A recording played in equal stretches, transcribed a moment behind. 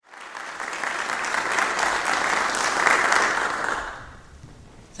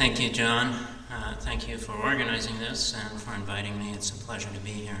Thank you, John. Thank you for organizing this and for inviting me. It's a pleasure to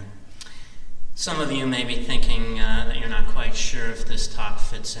be here. Some of you may be thinking that you're not quite sure if this talk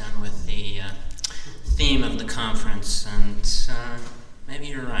fits in with the theme of the conference, and maybe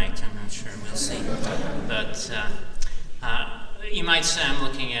you're right. I'm not sure. We'll see. But you might say I'm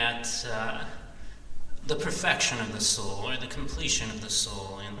looking at the perfection of the soul, or the completion of the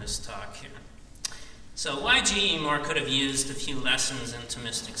soul in this talk here. So why G.E. Moore could have used a few lessons in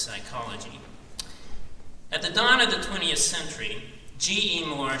Thomistic psychology. At the dawn of the 20th century, G.E.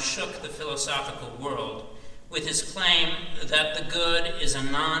 Moore shook the philosophical world with his claim that the good is a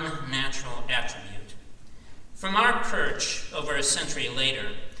non-natural attribute. From our perch over a century later,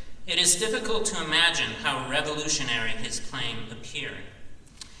 it is difficult to imagine how revolutionary his claim appeared.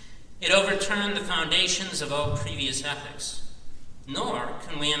 It overturned the foundations of all previous ethics. Nor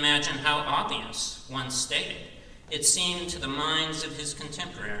can we imagine how obvious, once stated, it seemed to the minds of his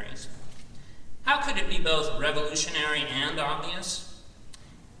contemporaries. How could it be both revolutionary and obvious?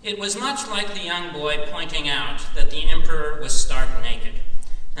 It was much like the young boy pointing out that the emperor was stark naked,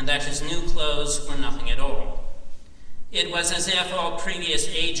 and that his new clothes were nothing at all. It was as if all previous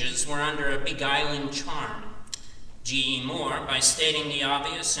ages were under a beguiling charm. G.E. Moore, by stating the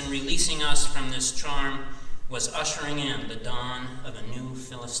obvious and releasing us from this charm, was ushering in the dawn of a new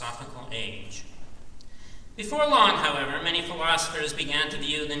philosophical age. Before long, however, many philosophers began to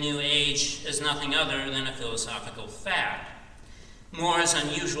view the new age as nothing other than a philosophical fad. Moore's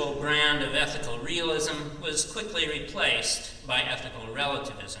unusual brand of ethical realism was quickly replaced by ethical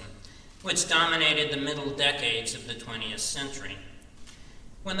relativism, which dominated the middle decades of the 20th century.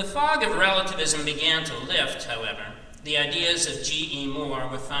 When the fog of relativism began to lift, however, the ideas of G.E. Moore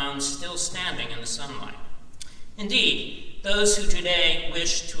were found still standing in the sunlight. Indeed, those who today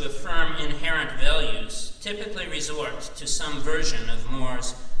wish to affirm inherent values typically resort to some version of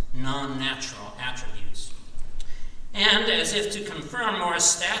Moore's non-natural attributes. And as if to confirm Moore's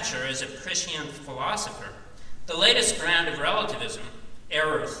stature as a prescient philosopher, the latest brand of relativism,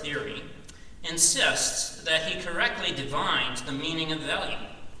 error theory, insists that he correctly divined the meaning of value.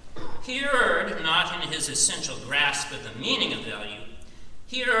 He erred not in his essential grasp of the meaning of value.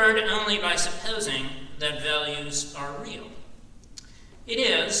 He erred only by supposing that values are real. It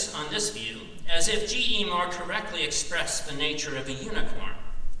is, on this view, as if G.E. Moore correctly expressed the nature of a unicorn.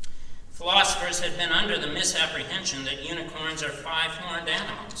 Philosophers had been under the misapprehension that unicorns are five-horned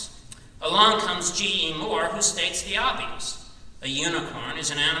animals. Along comes G.E. Moore, who states the obvious. A unicorn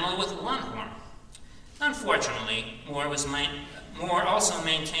is an animal with one horn. Unfortunately, Moore also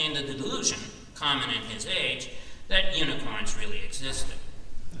maintained the delusion, common in his age, that unicorns really existed.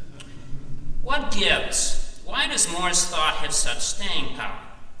 What gives? Why does Moore's thought have such staying power?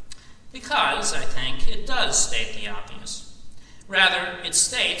 Because, I think, it does state the obvious. Rather, it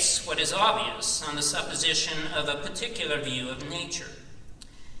states what is obvious on the supposition of a particular view of nature.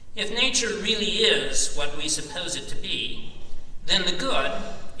 If nature really is what we suppose it to be, then the good,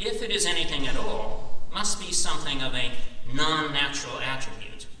 if it is anything at all, must be something of a non-natural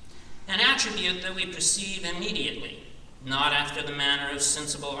attribute, an attribute that we perceive immediately, not after the manner of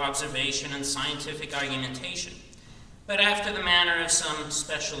sensible observation and scientific argumentation, but after the manner of some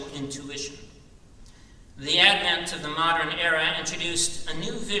special intuition. The advent of the modern era introduced a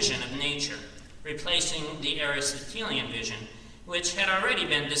new vision of nature, replacing the Aristotelian vision, which had already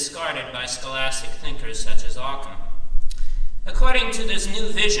been discarded by scholastic thinkers such as Occam. According to this new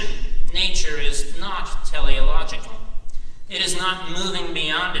vision, nature is not teleological. It is not moving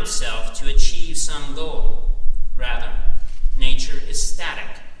beyond itself to achieve some goal. Rather, nature is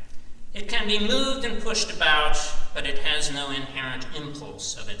static. It can be moved and pushed about, but it has no inherent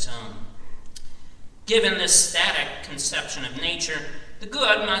impulse of its own. Given this static conception of nature, the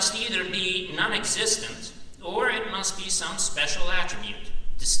good must either be non-existent, or it must be some special attribute,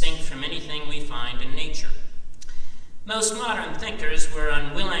 distinct from anything we find in nature. Most modern thinkers were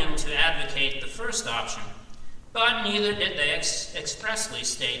unwilling to advocate the first option, but neither did they expressly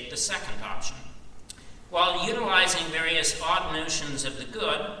state the second option. While utilizing various odd notions of the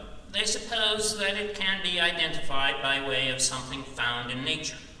good, they suppose that it can be identified by way of something found in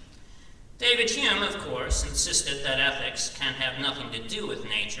nature. David Hume, of course, insisted that ethics can have nothing to do with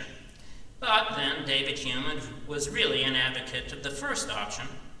nature, but then David Hume was really an advocate of the first option,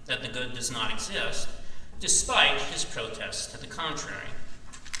 that the good does not exist, despite his protests to the contrary.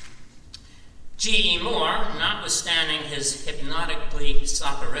 G.E. Moore, notwithstanding his hypnotically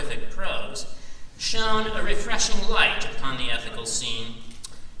soporific prose, shone a refreshing light upon the ethical scene.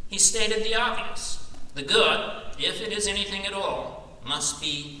 He stated the obvious. The good, if it is anything at all, must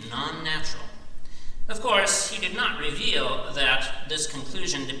be non-natural. Of course, he did not reveal that this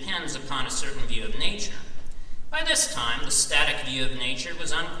conclusion depends upon a certain view of nature. By this time, the static view of nature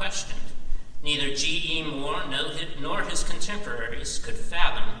was unquestioned. Neither G.E. Moore nor his contemporaries could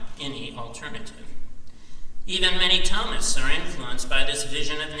fathom any alternative. Even many Thomists are influenced by this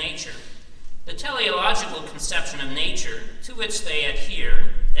vision of nature. The teleological conception of nature, to which they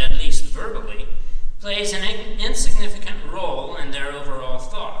adhere, at least verbally, plays an insignificant role in their overall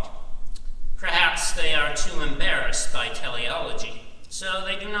thought. Perhaps they are too embarrassed by teleology, so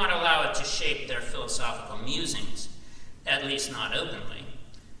they do not allow it to shape their philosophical musings, at least not openly.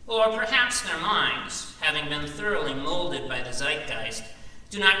 Or perhaps their minds, having been thoroughly molded by the zeitgeist,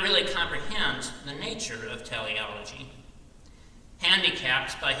 do not really comprehend the nature of teleology.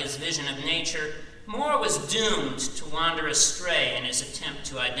 Handicapped by his vision of nature, Moore was doomed to wander astray in his attempt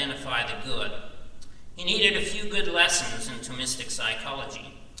to identify the good. He needed a few good lessons in Thomistic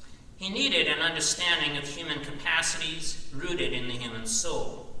psychology. He needed an understanding of human capacities rooted in the human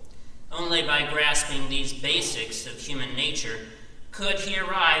soul. Only by grasping these basics of human nature could he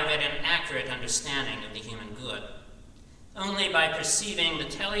arrive at an accurate understanding of the human good. Only by perceiving the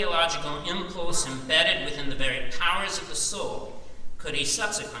teleological impulse embedded within the very powers of the soul could he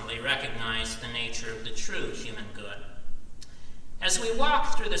subsequently recognize the nature of the true human good. As we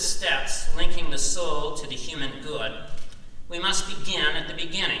walk through the steps linking the soul to the human good, we must begin at the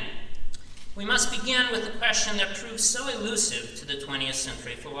beginning. We must begin with the question that proved so elusive to the 20th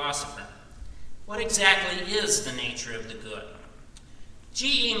century philosopher. What exactly is the nature of the good?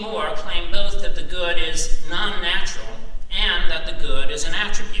 G.E. Moore claimed both that the good is non-natural and that the good is an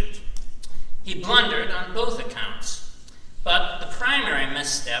attribute. He blundered on both accounts, but the primary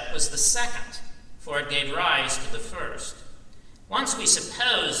misstep was the second, for it gave rise to the first. Once we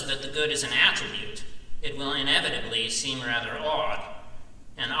suppose that the good is an attribute, it will inevitably seem rather odd,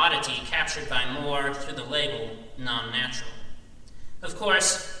 an oddity captured by Moore through the label non-natural. Of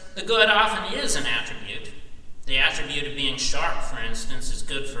course, the good often is an attribute. The attribute of being sharp, for instance, is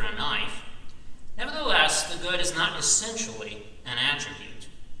good for a knife. Nevertheless, the good is not essentially an attribute.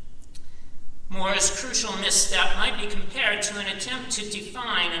 Moore's crucial misstep might be compared to an attempt to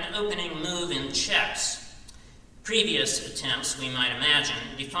define an opening move in chess. Previous attempts, we might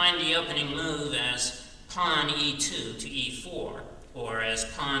imagine, defined the opening move as pawn e2 to e4, or as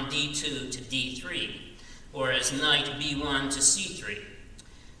pawn d2 to d3, or as knight b1 to c3.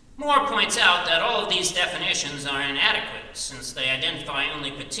 Moore points out that all of these definitions are inadequate, since they identify only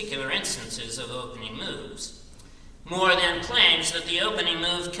particular instances of opening moves. Moore then claims that the opening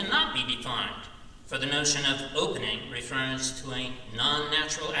move cannot be defined, for the notion of opening refers to a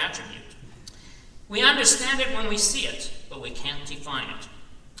non-natural attribute. We understand it when we see it, but we can't define it.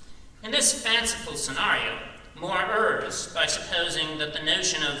 In this fanciful scenario, Moore errs by supposing that the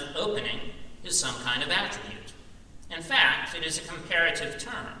notion of opening is some kind of attribute. In fact, it is a comparative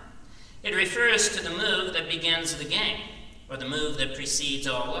term. It refers to the move that begins the game, or the move that precedes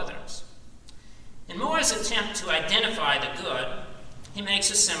all others. In Moore's attempt to identify the good, he makes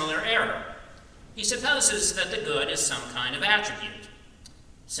a similar error. He supposes that the good is some kind of attribute.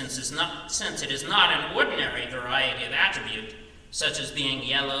 Since it is not an ordinary variety of attribute, such as being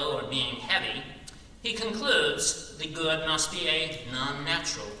yellow or being heavy, he concludes the good must be a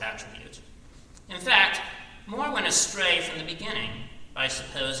non-natural attribute. In fact, Moore went astray from the beginning by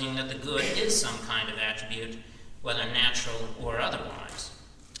supposing that the good is some kind of attribute, whether natural or otherwise.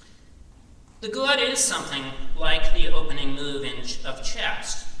 The good is something like the opening move of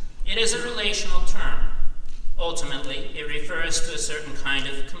chess. It is a relational term. Ultimately, it refers to a certain kind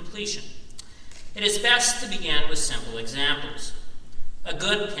of completion. It is best to begin with simple examples. A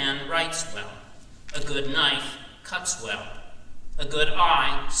good pen writes well. A good knife cuts well. A good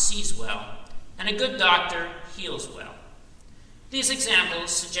eye sees well. And a good doctor heals well. These examples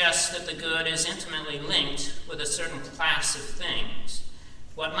suggest that the good is intimately linked with a certain class of things,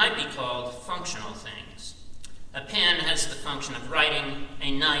 what might be called functional things. A pen has the function of writing,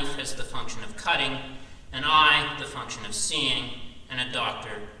 a knife has the function of cutting, an eye the function of seeing, and a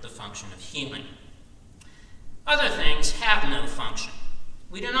doctor the function of healing. Other things have no function.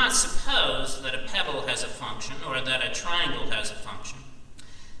 We do not suppose that a pebble has a function or that a triangle has a function.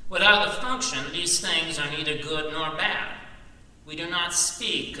 Without a function, these things are neither good nor bad. We do not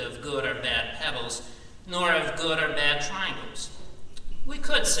speak of good or bad pebbles, nor of good or bad triangles. We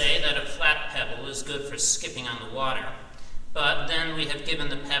could say that a flat pebble is good for skipping on the water, but then we have given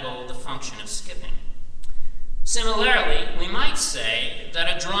the pebble the function of skipping. Similarly, we might say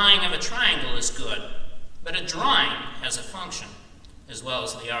that a drawing of a triangle is good, but a drawing has a function, as well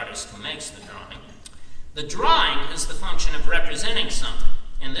as the artist who makes the drawing. The drawing has the function of representing something,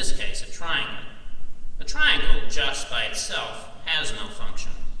 in this case a triangle. just by itself has no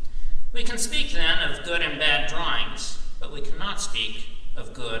function. We can speak then of good and bad drawings, but we cannot speak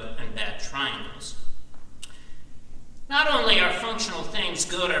of good and bad triangles. Not only are functional things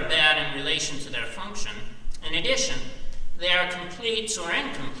good or bad in relation to their function, in addition, they are complete or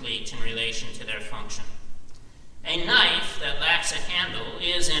incomplete in relation to their function. A knife that lacks a handle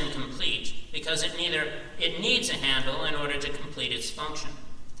is incomplete because it needs a handle in order to complete its function.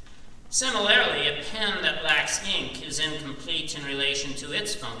 Similarly, a pen that lacks ink is incomplete in relation to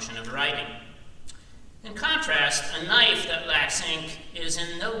its function of writing. In contrast, a knife that lacks ink is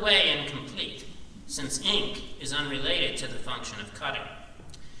in no way incomplete, since ink is unrelated to the function of cutting.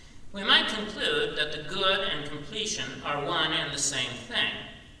 We might conclude that the good and completion are one and the same thing.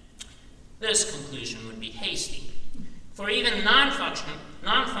 This conclusion would be hasty, for even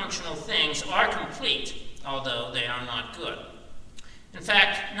non-functional things are complete, although they are not good. In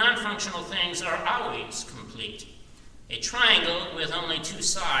fact, non-functional things are always complete. A triangle with only two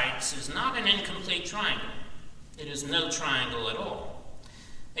sides is not an incomplete triangle. It is no triangle at all.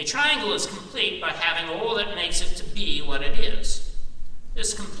 A triangle is complete by having all that makes it to be what it is.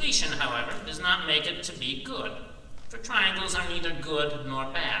 This completion, however, does not make it to be good, for triangles are neither good nor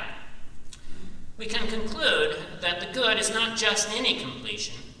bad. We can conclude that the good is not just any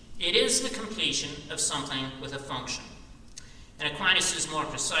completion, it is the completion of something with a function. In Aquinas' more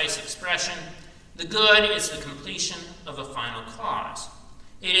precise expression, the good is the completion of a final cause.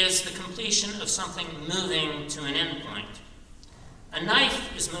 It is the completion of something moving to an endpoint. A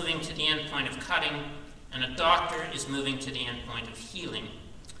knife is moving to the endpoint of cutting, and a doctor is moving to the endpoint of healing.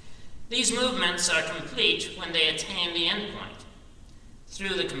 These movements are complete when they attain the endpoint.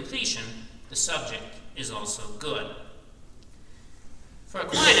 Through the completion, the subject is also good. For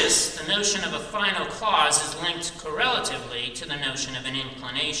Aquinas, the notion of a final cause is linked correlatively to the notion of an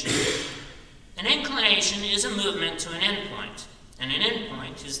inclination. An inclination is a movement to an endpoint, and an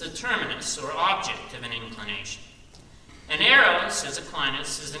endpoint is the terminus or object of an inclination. An arrow, says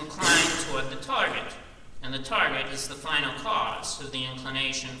Aquinas, is inclined toward the target, and the target is the final cause of the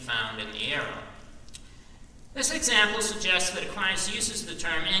inclination found in the arrow. This example suggests that Aquinas uses the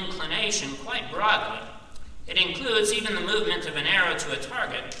term inclination quite broadly. It includes even the movement of an arrow to a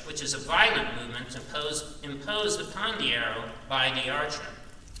target, which is a violent movement imposed upon the arrow by the archer.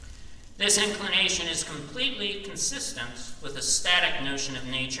 This inclination is completely consistent with the static notion of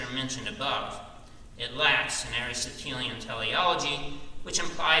nature mentioned above. It lacks an Aristotelian teleology, which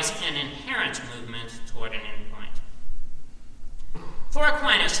implies an inherent movement toward an endpoint. For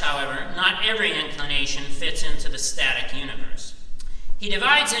Aquinas, however, not every inclination fits into the static universe. He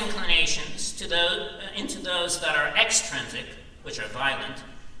divides inclinations into those that are extrinsic, which are violent,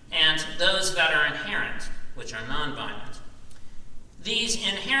 and those that are inherent, which are non-violent. These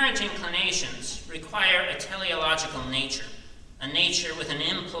inherent inclinations require a teleological nature, a nature with an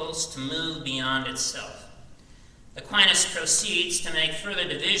impulse to move beyond itself. Aquinas proceeds to make further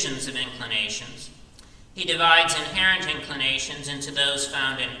divisions of inclinations. He divides inherent inclinations into those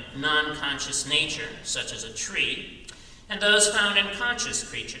found in non-conscious nature, such as a tree, and those found in conscious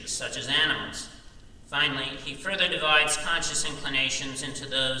creatures, such as animals. Finally, he further divides conscious inclinations into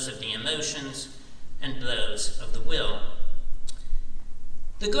those of the emotions and those of the will.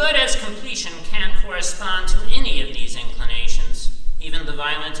 The good as completion can correspond to any of these inclinations, even the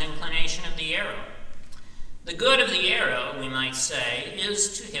violent inclination of the arrow. The good of the arrow, we might say,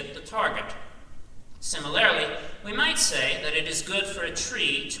 is to hit the target. Similarly, we might say that it is good for a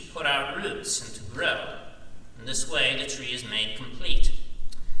tree to put out roots and to grow. In this way, the tree is made complete.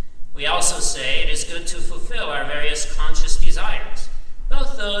 We also say it is good to fulfill our various conscious desires,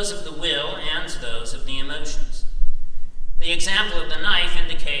 both those of the will and those of the emotions. The example of the knife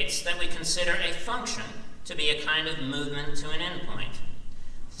indicates that we consider a function to be a kind of movement to an endpoint.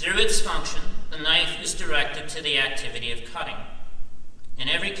 Through its function, the knife is directed to the activity of cutting. In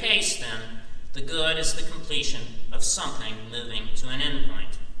every case, then, the good is the completion of something moving to an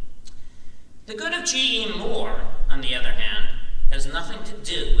endpoint. The good of G.E. Moore, on the other hand, has nothing to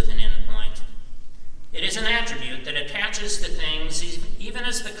do with an endpoint. It is an attribute that attaches to things even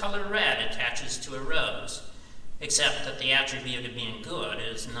as the color red attaches to a rose, except that the attribute of being good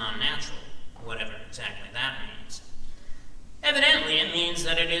is non-natural, whatever exactly that means. Evidently, it means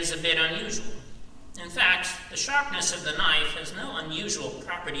that it is a bit unusual. In fact, the sharpness of the knife has no unusual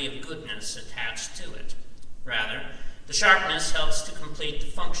property of goodness attached to it. Rather, the sharpness helps to complete the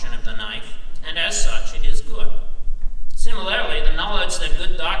function of the knife, and as such, it is good. Similarly, the knowledge that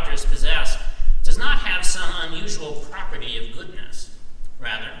good doctors possess does not have some unusual property of goodness.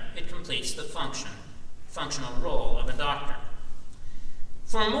 Rather, it completes the functional role of a doctor.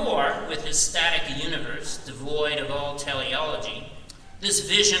 For More, with his static universe devoid of all teleology, this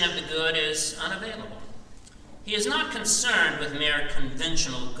vision of the good is unavailable. He is not concerned with mere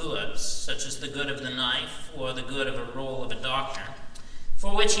conventional goods, such as the good of the knife or the good of a role of a doctor,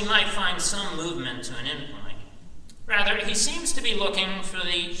 for which he might find some movement to an endpoint. Rather, he seems to be looking for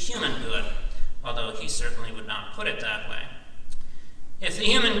the human good, although he certainly would not put it that way. If the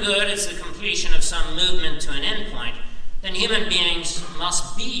human good is the completion of some movement to an endpoint, then human beings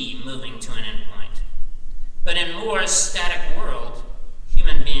must be moving to an endpoint. But in More's static world,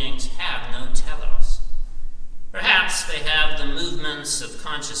 human beings have no telos. Perhaps they have the movements of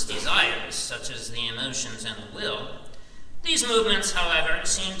conscious desires, such as the emotions and the will. These movements, however,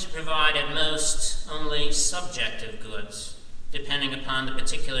 seem to provide at most only subjective goods, depending upon the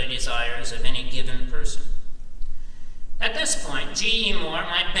particular desires of any given person. At this point, G.E. Moore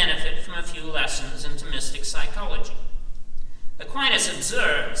might benefit from a few lessons in Thomistic psychology. Aquinas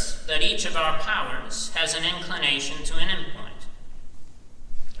observes that each of our powers has an inclination to an endpoint.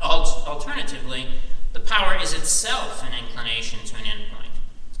 Alternatively, the power is itself an inclination to an endpoint.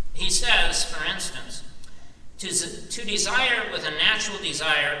 He says, for instance, to desire with a natural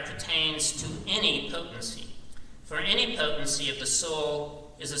desire pertains to any potency, for any potency of the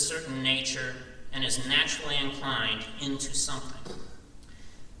soul is a certain nature and is naturally inclined into something.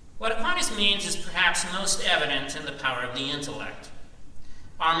 What Aquinas means is perhaps most evident in the power of the intellect.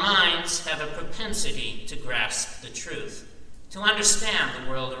 Our minds have a propensity to grasp the truth, to understand the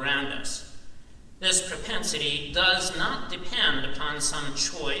world around us. This propensity does not depend upon some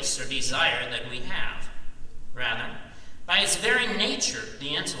choice or desire that we have. Rather, by its very nature,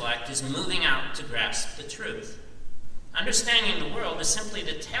 the intellect is moving out to grasp the truth. Understanding the world is simply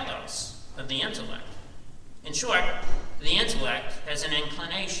the telos of the intellect. In short, the intellect has an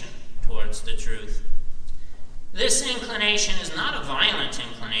inclination towards the truth. This inclination is not a violent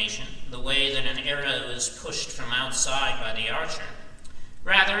inclination, the way that an arrow is pushed from outside by the archer.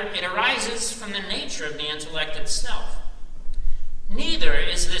 Rather, it arises from the nature of the intellect itself. Neither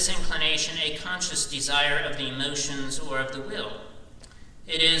is this inclination a conscious desire of the emotions or of the will.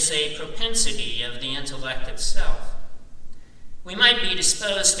 It is a propensity of the intellect itself. We might be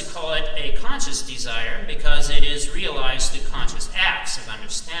disposed to call it a conscious desire because it is realized through conscious acts of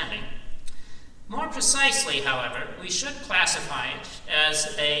understanding. More precisely, however, we should classify it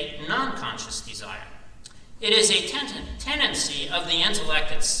as a non-conscious desire. It is a tendency of the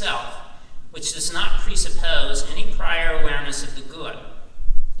intellect itself, which does not presuppose any prior awareness of the good.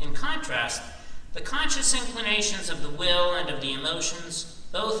 In contrast, the conscious inclinations of the will and of the emotions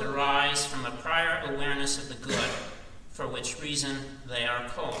both arise from a prior awareness of the good, for which reason they are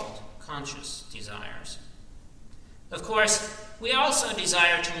called conscious desires. Of course, we also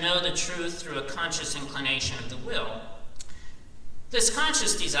desire to know the truth through a conscious inclination of the will. This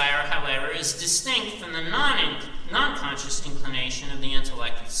conscious desire, however, is distinct from the non-conscious inclination of the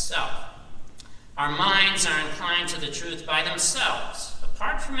intellect itself. Our minds are inclined to the truth by themselves,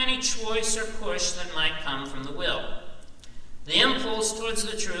 apart from any choice or push that might come from the will. The impulse towards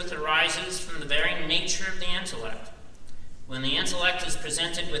the truth arises from the very nature of the intellect. When the intellect is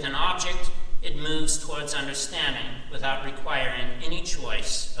presented with an object, it moves towards understanding without requiring any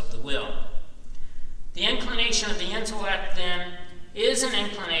choice of the will. The inclination of the intellect, then, is an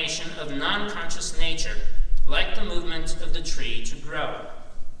inclination of non-conscious nature, like the movement of the tree to grow.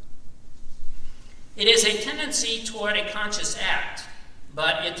 It is a tendency toward a conscious act,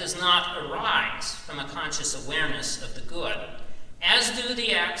 but it does not arise from a conscious awareness of the good, as do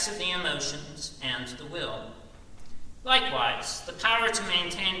the acts of the emotions and the will. Likewise, the power to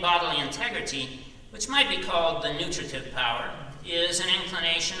maintain bodily integrity, which might be called the nutritive power, is an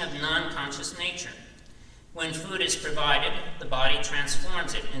inclination of non-conscious nature. When food is provided, the body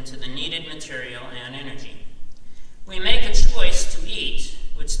transforms it into the needed material and energy. We make a choice to eat,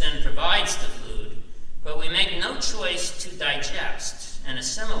 which then provides the food, but we make no choice to digest and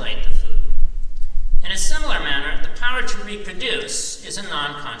assimilate the food. In a similar manner, the power to reproduce is a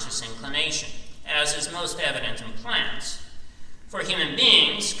non-conscious inclination, as is most evident in plants. For human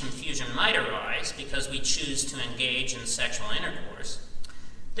beings, confusion might arise because we choose to engage in sexual intercourse.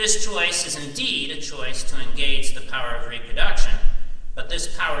 This choice is indeed a choice to engage the power of reproduction, but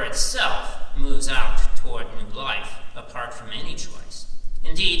this power itself moves out toward new life, apart from any choice.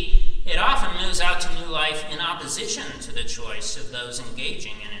 Indeed, it often moves out to new life in opposition to the choice of those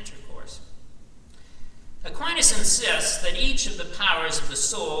engaging in intercourse. Aquinas insists that each of the powers of the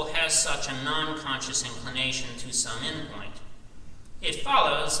soul has such a non-conscious inclination to some endpoint. It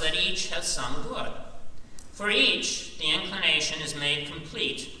follows that each has some good. For each, the inclination is made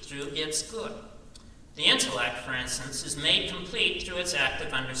complete through its good. The intellect, for instance, is made complete through its act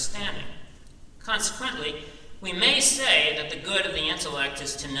of understanding. Consequently, we may say that the good of the intellect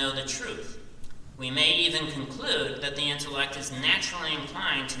is to know the truth. We may even conclude that the intellect is naturally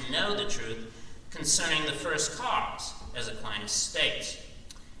inclined to know the truth concerning the first cause, as Aquinas states.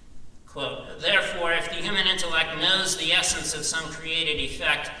 Quote, "Therefore, if the human intellect knows the essence of some created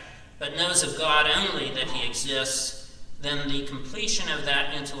effect, but knows of God only that he exists, then the completion of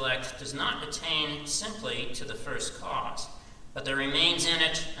that intellect does not attain simply to the first cause, but there remains in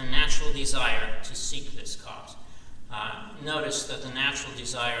it a natural desire to seek this cause." Notice that the natural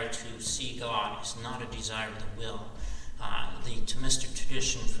desire to see God is not a desire of the will. The Thomistic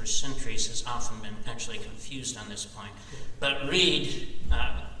tradition for centuries has often been actually confused on this point. But read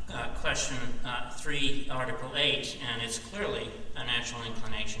question 3, Article 8, and it's clearly a natural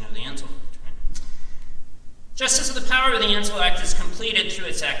inclination of the intellect. Just as the power of the intellect is completed through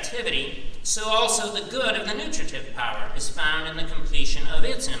its activity, so also the good of the nutritive power is found in the completion of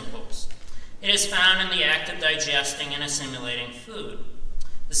its impulse. It is found in the act of digesting and assimilating food.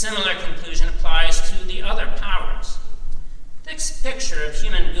 The similar conclusion applies to the other powers. This picture of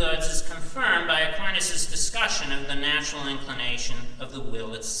human goods is confirmed by Aquinas' discussion of the natural inclination of the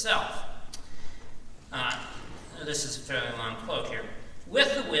will itself. This is a fairly long quote here.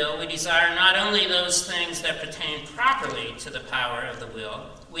 "With the will, we desire not only those things that pertain properly to the power of the will,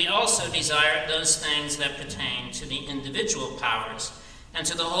 we also desire those things that pertain to the individual powers and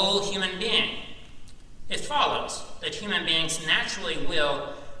to the whole human being. It follows that human beings naturally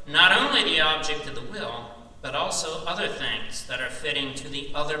will not only the object of the will, but also other things that are fitting to the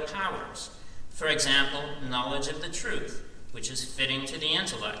other powers. For example, knowledge of the truth, which is fitting to the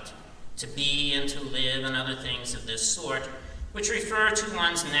intellect, to be and to live and other things of this sort, which refer to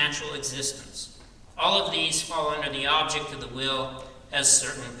one's natural existence. All of these fall under the object of the will as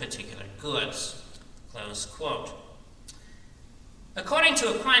certain particular goods." Close quote. According to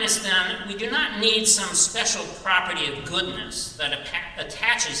Aquinas, then, we do not need some special property of goodness that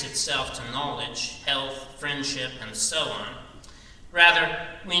attaches itself to knowledge, health, friendship, and so on. Rather,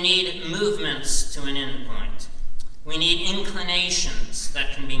 we need movements to an endpoint. We need inclinations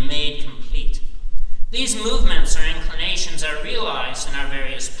that can be made complete. These movements or inclinations are realized in our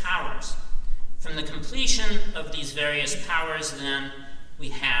various powers. From the completion of these various powers, then, we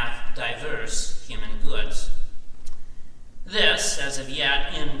have diverse human goods. This, as of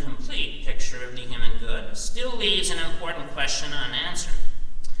yet incomplete picture of the human good, still leaves an important question unanswered.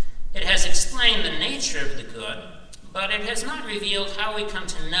 It has explained the nature of the good, but it has not revealed how we come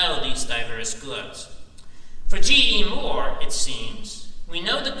to know these diverse goods. For G.E. Moore, it seems, we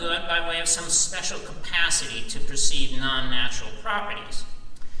know the good by way of some special capacity to perceive non-natural properties.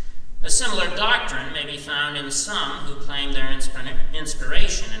 A similar doctrine may be found in some who claim their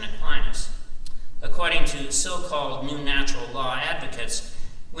inspiration in Aquinas. According to so-called new natural law advocates,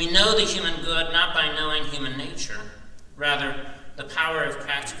 we know the human good not by knowing human nature. Rather, the power of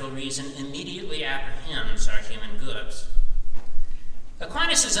practical reason immediately apprehends our human goods.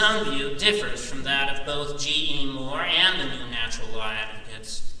 Aquinas' own view differs from that of both G.E. Moore and the new natural law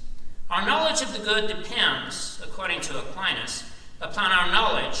advocates. Our knowledge of the good depends, according to Aquinas, upon our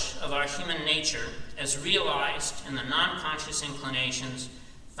knowledge of our human nature as realized in the non-conscious inclinations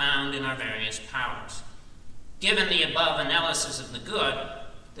found in our various powers. Given the above analysis of the good,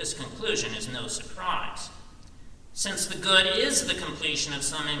 this conclusion is no surprise. Since the good is the completion of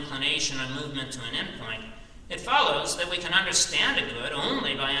some inclination or movement to an endpoint, it follows that we can understand a good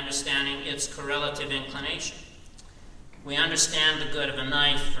only by understanding its correlative inclination. We understand the good of a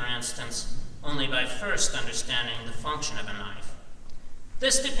knife, for instance, only by first understanding the function of a knife.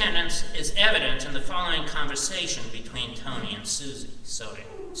 This dependence is evident in the following conversation between Tony and Susie.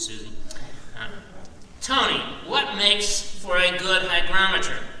 Tony, what makes for a good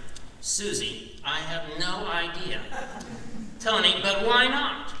hygrometer? Susie, I have no idea. Tony, but why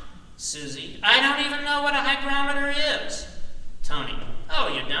not? Susie, I don't even know what a hygrometer is. Tony, oh,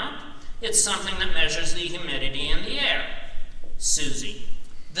 you don't? It's something that measures the humidity in the air. Susie,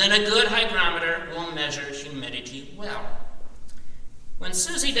 then a good hygrometer will measure humidity well. When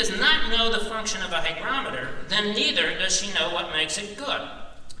Susie does not know the function of a hygrometer, then neither does she know what makes it good.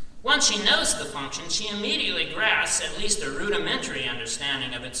 Once she knows the function, she immediately grasps at least a rudimentary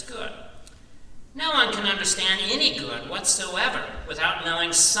understanding of its good. No one can understand any good whatsoever without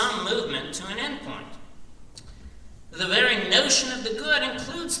knowing some movement to an endpoint. The very notion of the good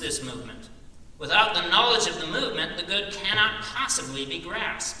includes this movement. Without the knowledge of the movement, the good cannot possibly be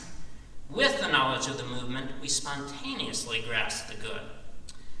grasped. With the knowledge of the movement, we spontaneously grasp the good.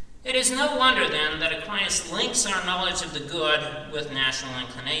 It is no wonder, then, that Aquinas links our knowledge of the good with natural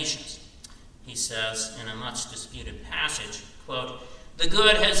inclinations. he says in a much disputed passage, quote, "The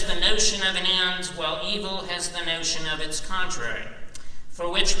good has the notion of an end, while evil has the notion of its contrary, for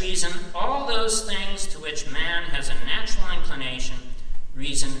which reason all those things to which man has a natural inclination,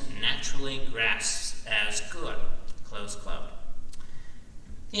 reason naturally grasps as good." Close quote.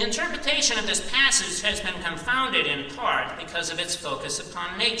 The interpretation of this passage has been confounded in part because of its focus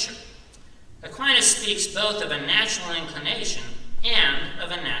upon nature. Aquinas speaks both of a natural inclination and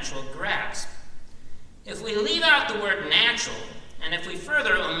of a natural grasp. If we leave out the word natural, and if we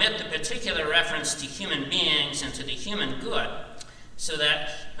further omit the particular reference to human beings and to the human good, so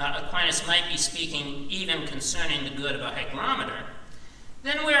that Aquinas might be speaking even concerning the good of a hygrometer,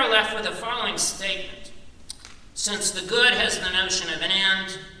 then we are left with the following statement. Since the good has the notion of an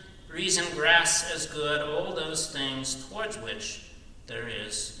end, reason grasps as good all those things towards which there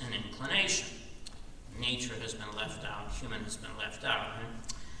is an inclination. Nature has been left out, human has been left out.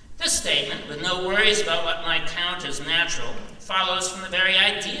 This statement, with no worries about what might count as natural, follows from the very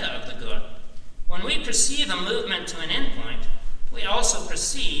idea of the good. When we perceive a movement to an endpoint, we also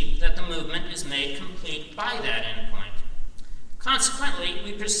perceive that the movement is made complete by that endpoint. Consequently,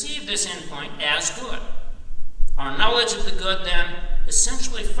 we perceive this endpoint as good. Our knowledge of the good, then,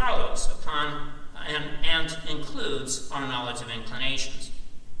 essentially follows upon and includes our knowledge of inclinations.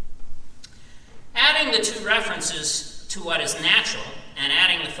 Adding the two references to what is natural and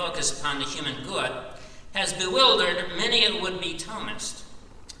adding the focus upon the human good has bewildered many a would-be Thomist.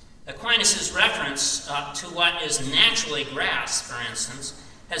 Aquinas' reference to what is naturally grasped, for instance,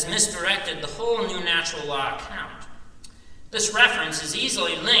 has misdirected the whole new natural law account. This reference is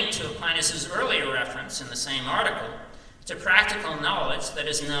easily linked to Aquinas' earlier reference in the same article to practical knowledge that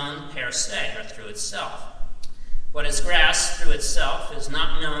is known per se, or through itself. What is grasped through itself is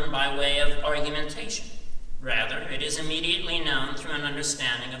not known by way of argumentation. Rather, it is immediately known through an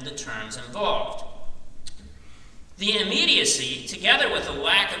understanding of the terms involved. The immediacy, together with a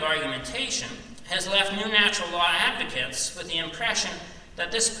lack of argumentation, has left new natural law advocates with the impression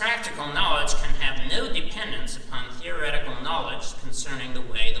that this practical knowledge can have no dependence upon theoretical knowledge concerning the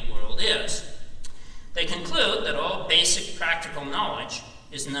way the world is. They conclude that all basic practical knowledge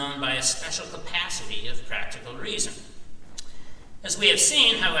is known by a special capacity of practical reason. As we have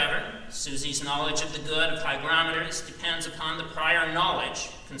seen, however, Susie's knowledge of the good of hygrometers depends upon the prior knowledge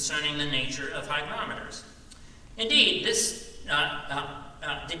concerning the nature of hygrometers. Indeed, this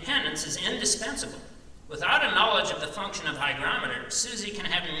dependence is indispensable. Without a knowledge of the function of hygrometer, Susie can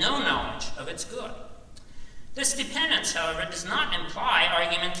have no knowledge of its good. This dependence, however, does not imply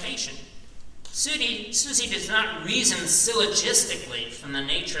argumentation. Susie does not reason syllogistically from the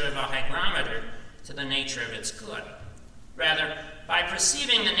nature of a hygrometer to the nature of its good. Rather, by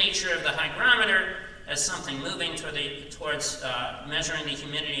perceiving the nature of the hygrometer as something moving towards measuring the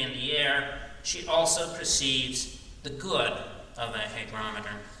humidity in the air, she also perceives the good of a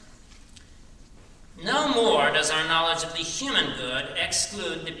hygrometer. No more does our knowledge of the human good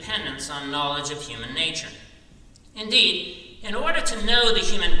exclude dependence on knowledge of human nature. Indeed, in order to know the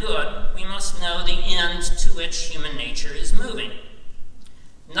human good, we must know the end to which human nature is moving.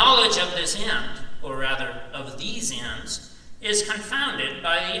 Knowledge of this end, or rather of these ends, is confounded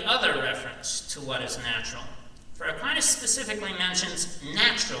by the other reference to what is natural. For Aquinas specifically mentions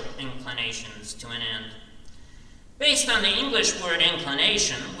natural inclinations to an end. Based on the English word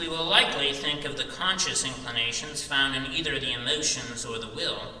inclination, we will likely think of the conscious inclinations found in either the emotions or the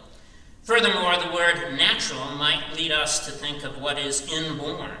will. Furthermore, the word natural might lead us to think of what is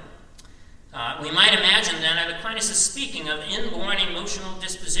inborn. We might imagine then that Aquinas is speaking of inborn emotional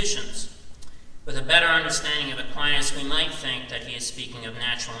dispositions. With a better understanding of Aquinas, we might think that he is speaking of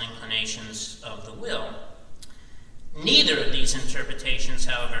natural inclinations of the will. Neither of these interpretations,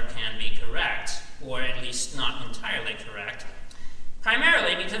 however, can be correct, or at least not entirely correct,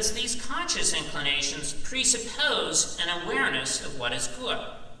 primarily because these conscious inclinations presuppose an awareness of what is good.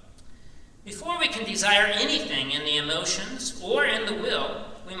 Before we can desire anything in the emotions or in the will,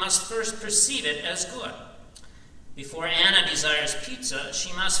 we must first perceive it as good. Before Anna desires pizza,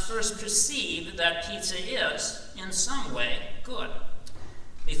 she must first perceive that pizza is, in some way, good.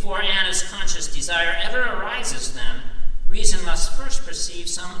 Before Anna's conscious desire ever arises, then, reason must first perceive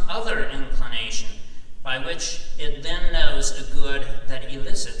some other inclination, by which it then knows a good that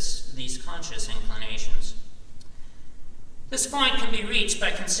elicits these conscious inclinations. This point can be reached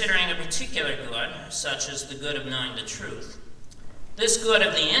by considering a particular good, such as the good of knowing the truth. This good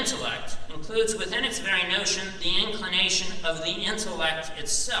of the intellect includes within its very notion the inclination of the intellect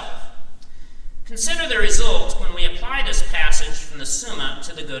itself. Consider the result when we apply this passage from the Summa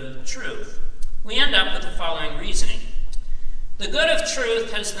to the good of truth. We end up with the following reasoning. The good of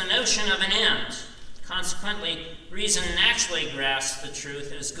truth has the notion of an end. Consequently, reason naturally grasps the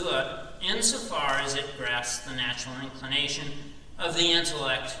truth as good, insofar as it grasps the natural inclination of the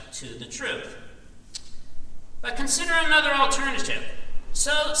intellect to the truth. But consider another alternative.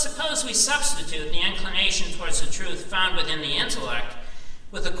 So suppose we substitute the inclination towards the truth found within the intellect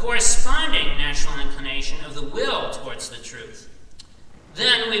with a corresponding natural inclination of the will towards the truth.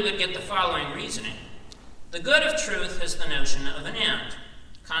 Then we would get the following reasoning. The good of truth has the notion of an end.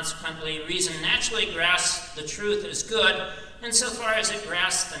 Consequently, reason naturally grasps the truth as good insofar as it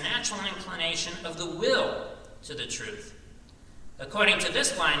grasps the natural inclination of the will to the truth. According to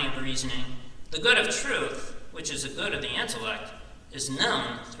this line of reasoning, the good of truth, which is the good of the intellect, is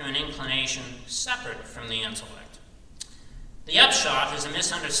known through an inclination separate from the intellect. The upshot is a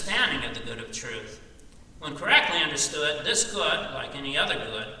misunderstanding of the good of truth. When correctly understood, this good, like any other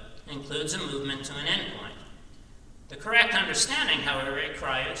good, includes a movement to an endpoint. The correct understanding, however,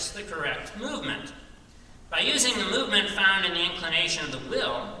 requires the correct movement. By using the movement found in the inclination of the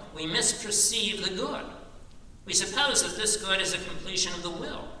will, we misperceive the good. We suppose that this good is a completion of the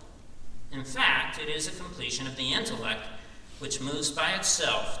will. In fact, it is a completion of the intellect, which moves by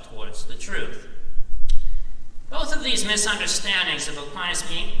itself towards the truth. Both of these misunderstandings of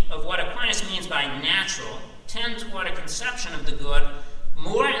what Aquinas means by natural tend toward a conception of the good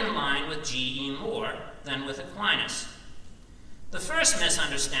more in line with G.E. Moore than with Aquinas. The first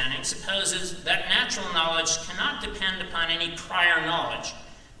misunderstanding supposes that natural knowledge cannot depend upon any prior knowledge,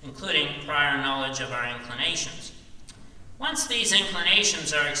 including prior knowledge of our inclinations. Once these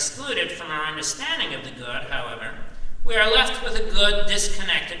inclinations are excluded from our understanding of the good, however, we are left with a good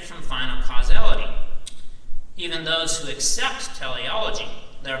disconnected from final causality. Even those who accept teleology,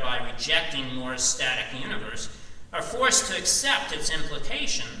 thereby rejecting Moore's static universe, are forced to accept its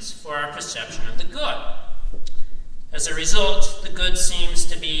implications for our perception of the good. As a result, the good seems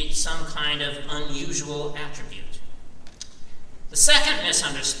to be some kind of unusual attribute. The second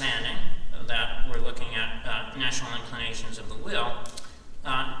misunderstanding that we're looking at, natural inclinations of the will,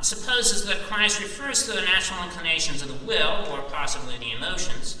 supposes that Aquinas refers to the natural inclinations of the will, or possibly the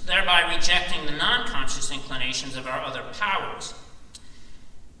emotions, thereby rejecting the non-conscious inclinations of our other powers.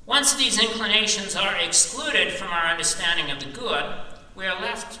 Once these inclinations are excluded from our understanding of the good, we are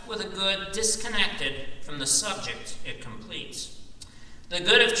left with a good disconnected from the subject it completes. The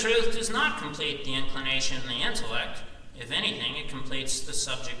good of truth does not complete the inclination in the intellect. If anything, it completes the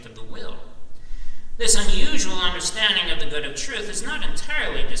subject of the will. This unusual understanding of the good of truth is not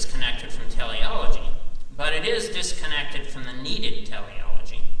entirely disconnected from teleology, but it is disconnected from the needed teleology.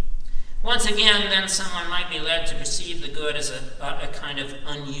 Once again, then, someone might be led to perceive the good as a kind of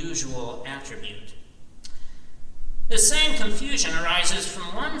unusual attribute. The same confusion arises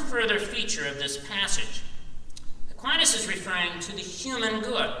from one further feature of this passage. Aquinas is referring to the human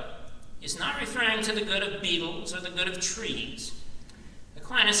good. He's not referring to the good of beetles or the good of trees.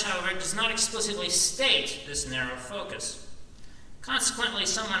 Aquinas, however, does not explicitly state this narrow focus. Consequently,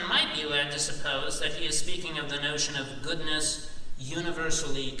 someone might be led to suppose that he is speaking of the notion of goodness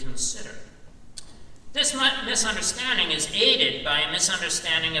universally considered. This misunderstanding is aided by a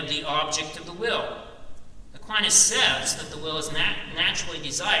misunderstanding of the object of the will. Aquinas says that the will naturally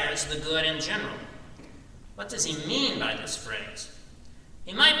desires the good in general. What does he mean by this phrase?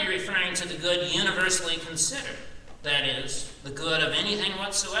 He might be referring to the good universally considered, that is, the good of anything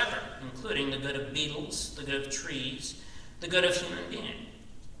whatsoever, including the good of beetles, the good of trees, the good of human beings,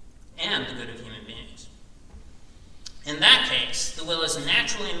 and the good of human beings. In that case, the will is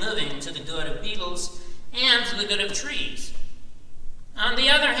naturally moving to the good of beetles and to the good of trees. On the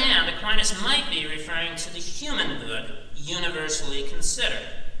other hand, Aquinas might be referring to the human good universally considered.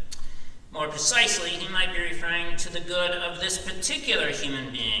 More precisely, he might be referring to the good of this particular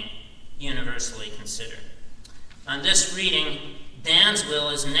human being universally considered. On this reading, Dan's will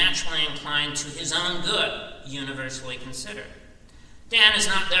is naturally inclined to his own good, universally considered. Dan is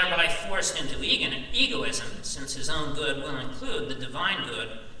not thereby forced into egoism, since his own good will include the divine good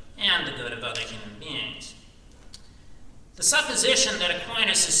and the good of other human beings. The supposition that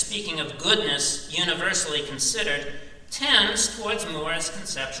Aquinas is speaking of goodness universally considered tends towards Moore's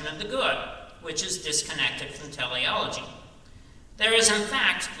conception of the good, which is disconnected from teleology. There is, in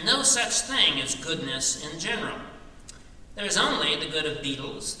fact, no such thing as goodness in general. There is only the good of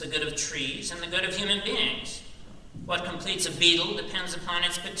beetles, the good of trees, and the good of human beings. What completes a beetle depends upon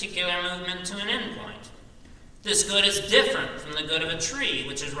its particular movement to an endpoint. This good is different from the good of a tree,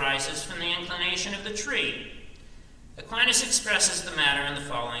 which arises from the inclination of the tree. Aquinas expresses the matter in the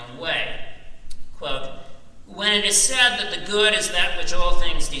following way. Quote, "When it is said that the good is that which all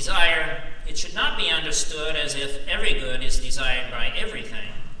things desire, it should not be understood as if every good is desired by everything.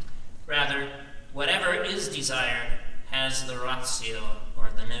 Rather, whatever is desired has the ratio, or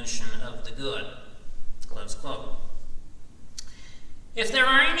the notion of the good. Close quote. If there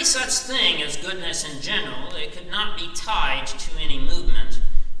are any such thing as goodness in general, it could not be tied to any movement,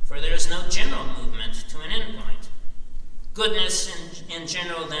 for there is no general movement to an endpoint. Goodness in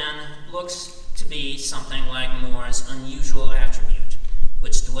general, then, looks to be something like More's unusual attribute,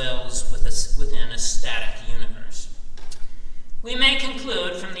 which dwells within a static universe. We may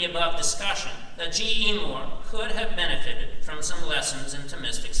conclude from the above discussion that G.E. Moore could have benefited from some lessons in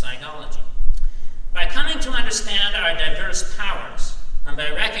Thomistic psychology. By coming to understand our diverse powers, and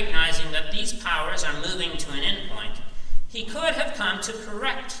by recognizing that these powers are moving to an endpoint, he could have come to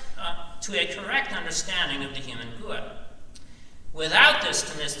a correct understanding of the human good. Without this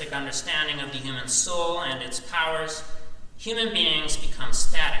Thomistic understanding of the human soul and its powers, human beings become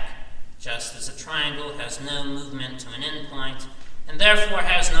static, just as a triangle has no movement to an endpoint, and therefore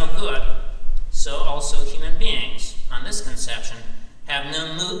has no good. So also human beings, on this conception, have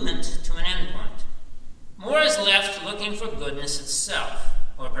no movement to an endpoint. Moore is left looking for goodness itself,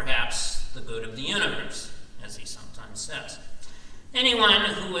 or perhaps the good of the universe, as he sometimes says. Anyone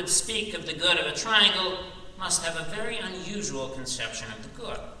who would speak of the good of a triangle must have a very unusual conception of the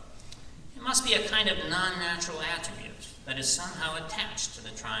good. It must be a kind of non-natural attribute that is somehow attached to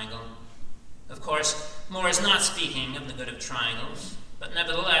the triangle. Of course, Moore is not speaking of the good of triangles, but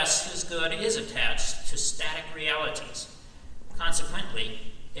nevertheless his good is attached to static realities. Consequently,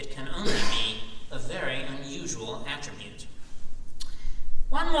 it can only be a very unusual attribute.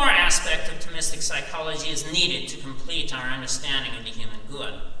 One more aspect of Thomistic psychology is needed to complete our understanding of the human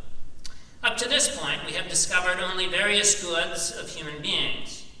good. Up to this point, we have discovered only various goods of human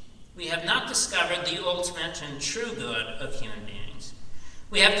beings. We have not discovered the ultimate and true good of human beings.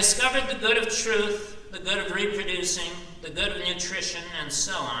 We have discovered the good of truth, the good of reproducing, the good of nutrition, and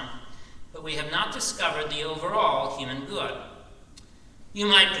so on, but we have not discovered the overall human good. You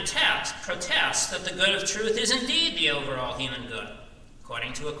might protest that the good of truth is indeed the overall human good.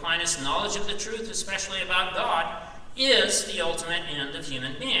 According to Aquinas, knowledge of the truth, especially about God, is the ultimate end of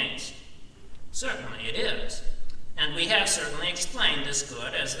human beings. Certainly it is, and we have certainly explained this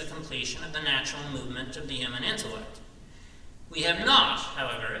good as the completion of the natural movement of the human intellect. We have not,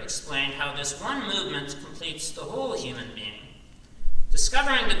 however, explained how this one movement completes the whole human being.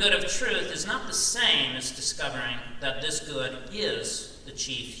 Discovering the good of truth is not the same as discovering that this good is the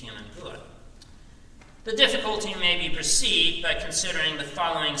chief human good. The difficulty may be perceived by considering the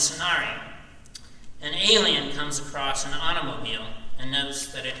following scenario. An alien comes across an automobile and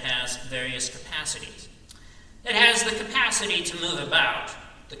notes that it has various capacities. It has the capacity to move about,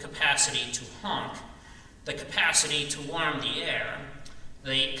 the capacity to honk, the capacity to warm the air,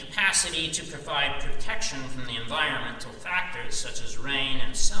 the capacity to provide protection from the environmental factors such as rain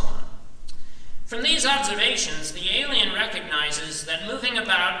and so on. From these observations, the alien recognizes that moving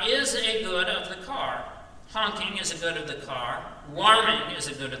about is a good of the car. Honking is a good of the car, warming is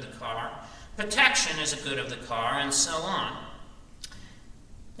a good of the car, protection is a good of the car, and so on.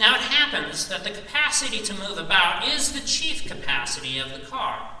 Now it happens that the capacity to move about is the chief capacity of the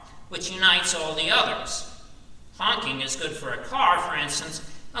car, which unites all the others. Honking is good for a car, for instance,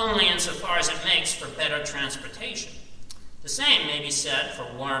 only insofar as it makes for better transportation. The same may be said for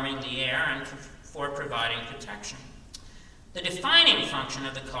warming the air and for providing protection. The defining function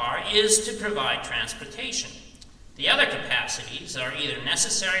of the car is to provide transportation. The other capacities are either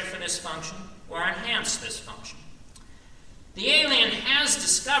necessary for this function or enhance this function. The alien has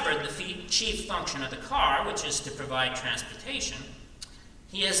discovered the chief function of the car, which is to provide transportation.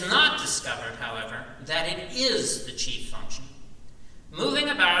 He has not discovered, however, that it is the chief function. Moving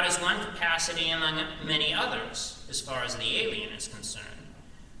about is one capacity among many others, as far as the alien is concerned.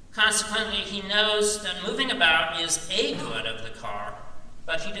 Consequently, he knows that moving about is a good of the car,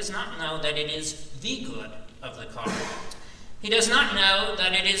 but he does not know that it is the good of the car. He does not know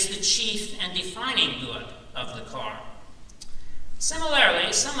that it is the chief and defining good of the car.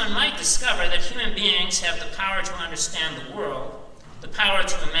 Similarly, someone might discover that human beings have the power to understand the world, the power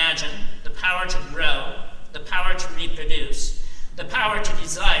to imagine, the power to grow, the power to reproduce, the power to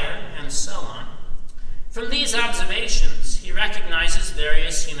desire, and so on. From these observations, he recognizes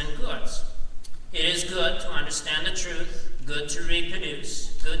various human goods. It is good to understand the truth, good to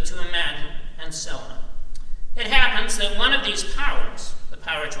reproduce, good to imagine, and so on. It happens that one of these powers, the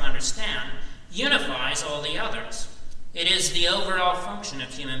power to understand, unifies all the others. It is the overall function of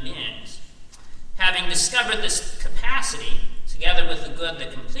human beings. Having discovered this capacity, together with the good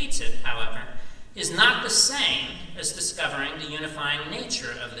that completes it, however, is not the same as discovering the unifying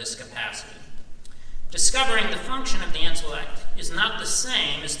nature of this capacity. Discovering the function of the intellect is not the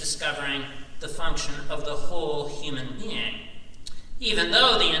same as discovering the function of the whole human being, even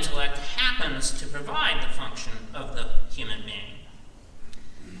though the intellect happens to provide the function of the human being.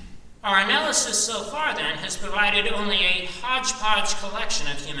 Our analysis so far, then, has provided only a hodgepodge collection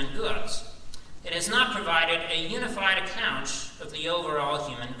of human goods. It has not provided a unified account of the overall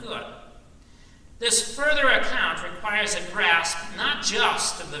human good. This further account requires a grasp not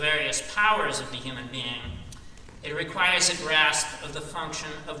just of the various powers of the human being, it requires a grasp of the function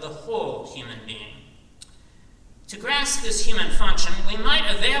of the whole human being. To grasp this human function, we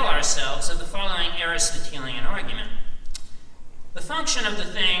might avail ourselves of the following Aristotelian argument. The function of the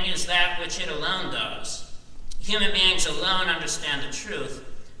thing is that which it alone does. Human beings alone understand the truth,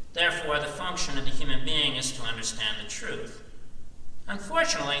 therefore the function of the human being is to understand the truth.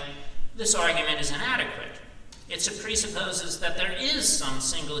 Unfortunately, this argument is inadequate. It presupposes that there is some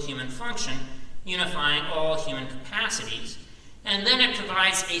single human function unifying all human capacities, and then it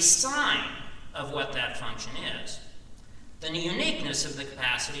provides a sign of what that function is. The uniqueness of the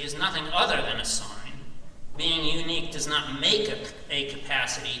capacity is nothing other than a sign. Being unique does not make a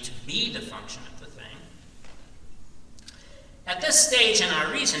capacity to be the function of the thing. At this stage in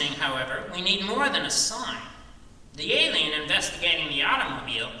our reasoning, however, we need more than a sign. The alien investigating the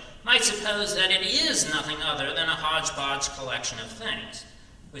automobile might suppose that it is nothing other than a hodgepodge collection of things,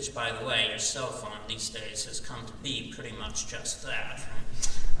 which, by the way, your cell phone these days has come to be pretty much just that.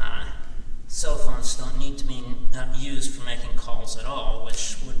 Right? Cell phones don't need to be used for making calls at all,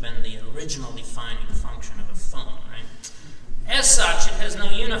 which would have been the original defining function of a phone. Right? As such, it has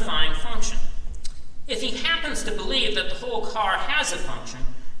no unifying function. If he happens to believe that the whole car has a function,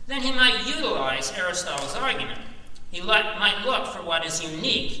 then he might utilize Aristotle's argument. He might look for what is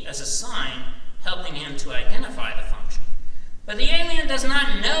unique as a sign, helping him to identify the function. But the alien does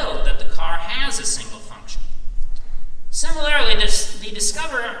not know that the car has a single function. Similarly, the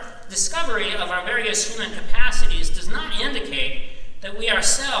discovery of our various human capacities does not indicate that we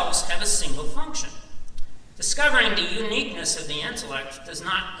ourselves have a single function. Discovering the uniqueness of the intellect does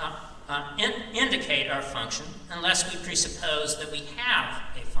not indicate our function unless we presuppose that we have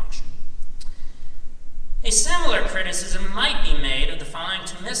a function. A similar criticism might be made of the following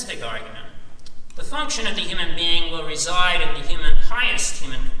Thomistic argument. The function of the human being will reside in the highest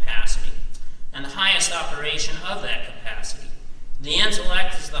human capacity and the highest operation of that capacity. The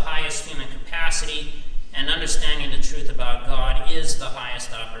intellect is the highest human capacity, and understanding the truth about God is the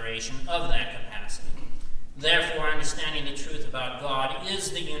highest operation of that capacity. Therefore, understanding the truth about God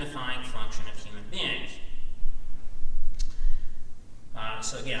is the unifying function of human beings.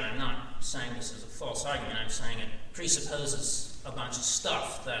 So again, I'm not saying this is a false argument. I'm saying it presupposes a bunch of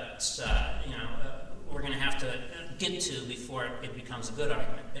stuff that we're going to have to get to before it becomes a good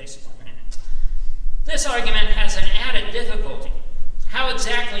argument, basically. This argument has an added difficulty. How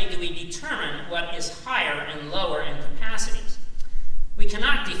exactly do we determine what is higher and lower in capacities? We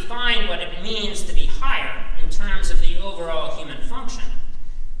cannot define what it means to be higher in terms of the overall human function,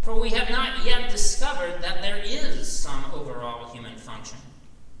 for we have not yet discovered that there is some overall human function.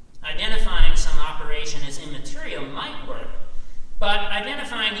 Identifying some operation as immaterial might work, but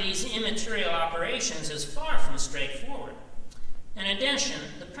identifying these immaterial operations is far from straightforward. In addition,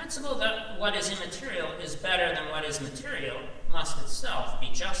 the principle that what is immaterial is better than what is material must itself be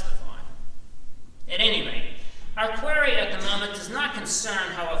justified. At any rate, our query at the moment does not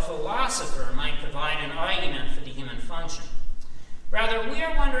concern how a philosopher might provide an argument for the human function. Rather, we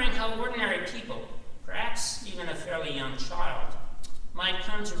are wondering how ordinary people, perhaps even a fairly young child, might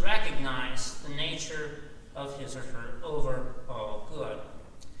come to recognize the nature of his or her overall good.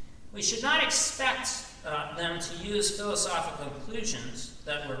 We should not expect them to use philosophical conclusions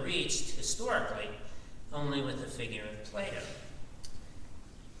that were reached historically only with the figure of Plato.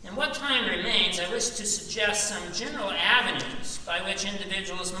 In what time remains, I wish to suggest some general avenues by which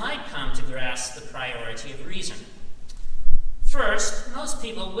individuals might come to grasp the priority of reason. First, most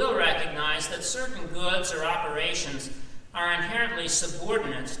people will recognize that certain goods or operations are inherently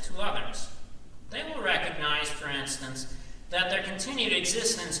subordinate to others. They will recognize, for instance, that their continued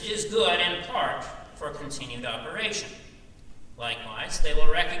existence is good in part for continued operation. Likewise, they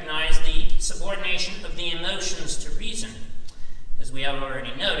will recognize the subordination of the emotions to reason. As we have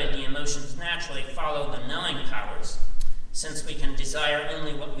already noted, the emotions naturally follow the knowing powers, since we can desire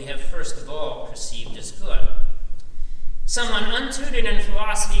only what we have first of all perceived as good. Someone untutored in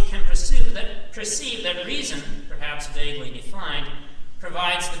philosophy can perceive that reason, perhaps vaguely defined,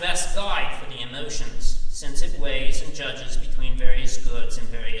 provides the best guide for the emotions, since it weighs and judges between various goods and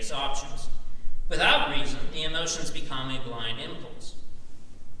various options. emotions become a blind impulse.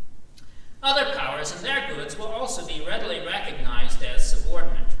 Other powers and their goods will also be readily recognized as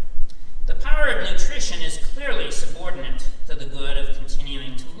subordinate. The power of nutrition is clearly subordinate to the good of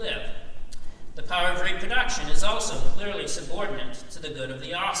continuing to live. The power of reproduction is also clearly subordinate to the good of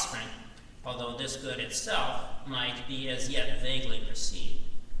the offspring, although this good itself might be as yet vaguely perceived.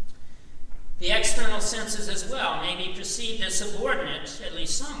 The external senses as well may be perceived as subordinate, at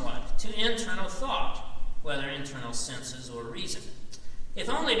least somewhat, to internal thought, whether internal senses or reason, if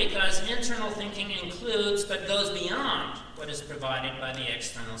only because internal thinking includes but goes beyond what is provided by the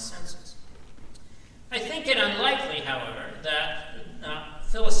external senses. I think it unlikely, however, that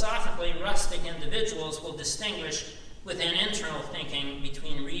philosophically rustic individuals will distinguish within internal thinking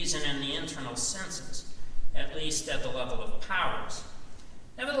between reason and the internal senses, at least at the level of powers.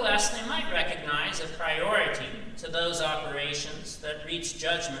 Nevertheless, they might recognize a priority to those operations that reach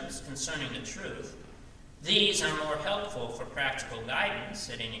judgments concerning the truth. These are more helpful for practical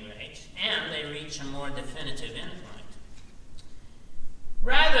guidance, at any rate, and they reach a more definitive endpoint.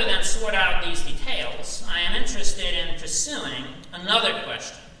 Rather than sort out these details, I am interested in pursuing another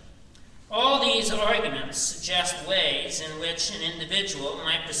question. All these arguments suggest ways in which an individual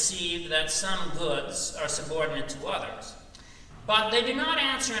might perceive that some goods are subordinate to others. But they do not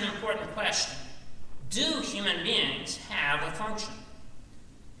answer an important question. Do human beings have a function?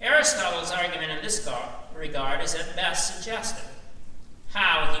 Aristotle's argument in this regard is at best suggestive.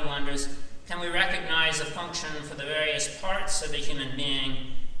 How, he wonders, can we recognize a function for the various parts of a human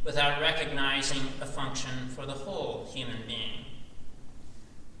being without recognizing a function for the whole human being?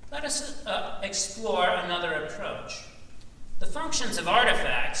 Let us explore another approach. The functions of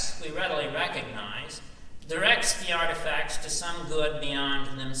artifacts we readily recognize directs the artifacts to some good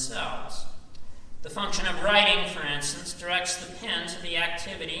beyond themselves. The function of writing, for instance, directs the pen to the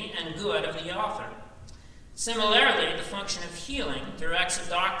activity and good of the author. Similarly, the function of healing directs a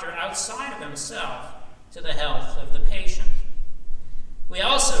doctor outside of himself to the health of the patient. We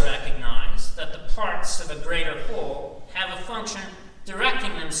also recognize that the parts of a greater whole have a function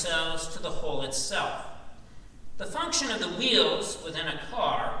directing themselves to the whole itself. The function of the wheels within a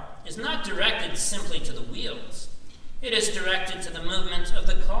car is not directed simply to the wheels. It is directed to the movement of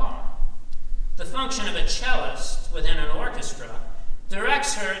the car. The function of a cellist within an orchestra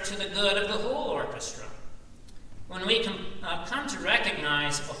directs her to the good of the whole orchestra. When we come to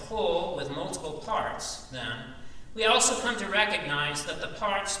recognize a whole with multiple parts, then, we also come to recognize that the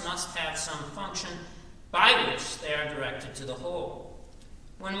parts must have some function by which they are directed to the whole.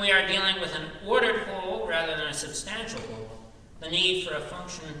 When we are dealing with an ordered whole rather than a substantial whole, the need for a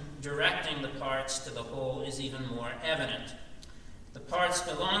function directing the parts to the whole is even more evident. The parts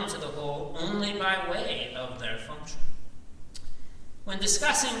belong to the whole only by way of their function. When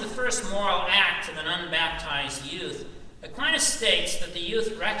discussing the first moral act of an unbaptized youth, Aquinas states that the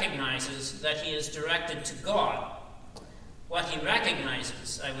youth recognizes that he is directed to God. What he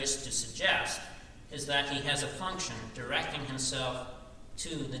recognizes, I wish to suggest, is that he has a function directing himself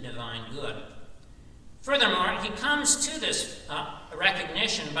to the divine good. Furthermore, he comes to this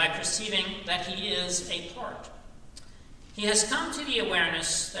recognition by perceiving that he is a part. He has come to the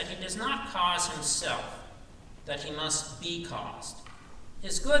awareness that he does not cause himself, that he must be caused.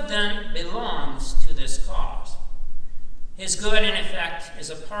 His good, then, belongs to this cause. His good, in effect,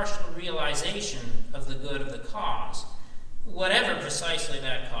 is a partial realization of the good of the cause, whatever precisely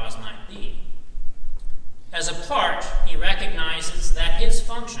that cause might be. As a part, he recognizes that his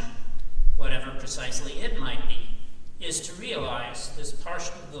function, whatever precisely it might be, is to realize this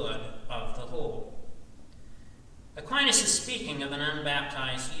partial good of the whole. Aquinas is speaking of an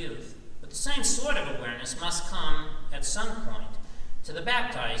unbaptized youth, but the same sort of awareness must come at some point to the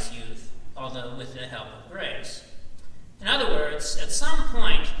baptized youth, although with the help of grace. In other words, at some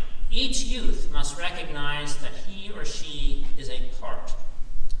point, each youth must recognize that he or she is a part.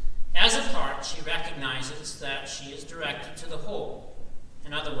 As a part, she recognizes that she is directed to the whole.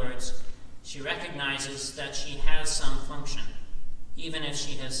 In other words, she recognizes that she has some function, even if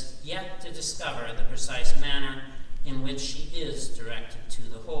she has yet to discover the precise manner in which she is directed to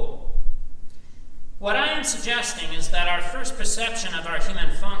the whole. What I am suggesting is that our first perception of our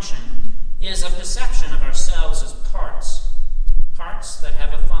human function is a perception of ourselves as parts that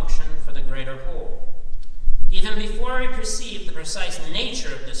have a function for the greater whole. Even before we perceive the precise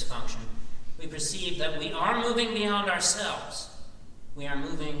nature of this function, we perceive that we are moving beyond ourselves. We are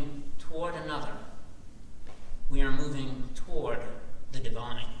moving toward another. We are moving toward the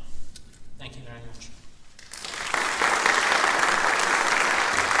divine. Thank you very much.